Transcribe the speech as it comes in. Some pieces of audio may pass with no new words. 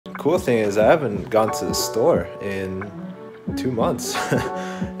Cool thing is I haven't gone to the store in 2 months.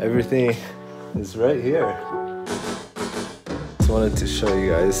 Everything is right here. Just wanted to show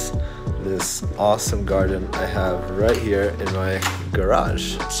you guys this awesome garden I have right here in my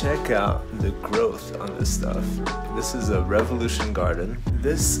garage. Check out the growth on this stuff. This is a Revolution garden.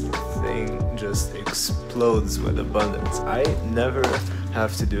 This thing just explodes with abundance. I never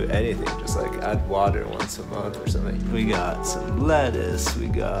have to do anything, just like add water once a month or something. We got some lettuce, we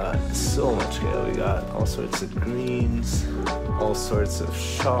got so much kale, we got all sorts of greens, all sorts of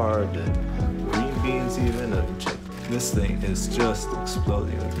chard and green beans even, and check. This thing is just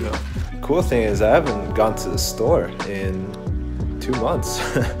exploding with growth. Cool thing is I haven't gone to the store in 2 months.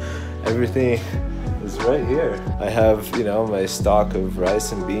 Everything is right here. I have, you know, my stock of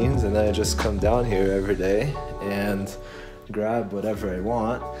rice and beans, and then I just come down here every day and grab whatever I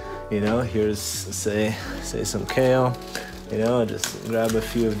want. You know, here's say some kale. You know, just grab a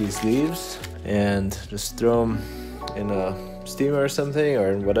few of these leaves and just throw them in a steamer or something,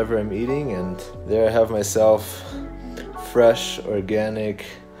 or in whatever I'm eating, and there I have myself fresh, organic,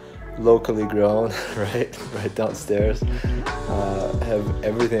 locally grown, right downstairs. I have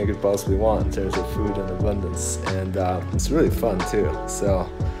everything I could possibly want in terms of food and abundance, and it's really fun too, so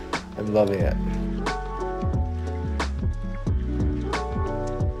I'm loving it.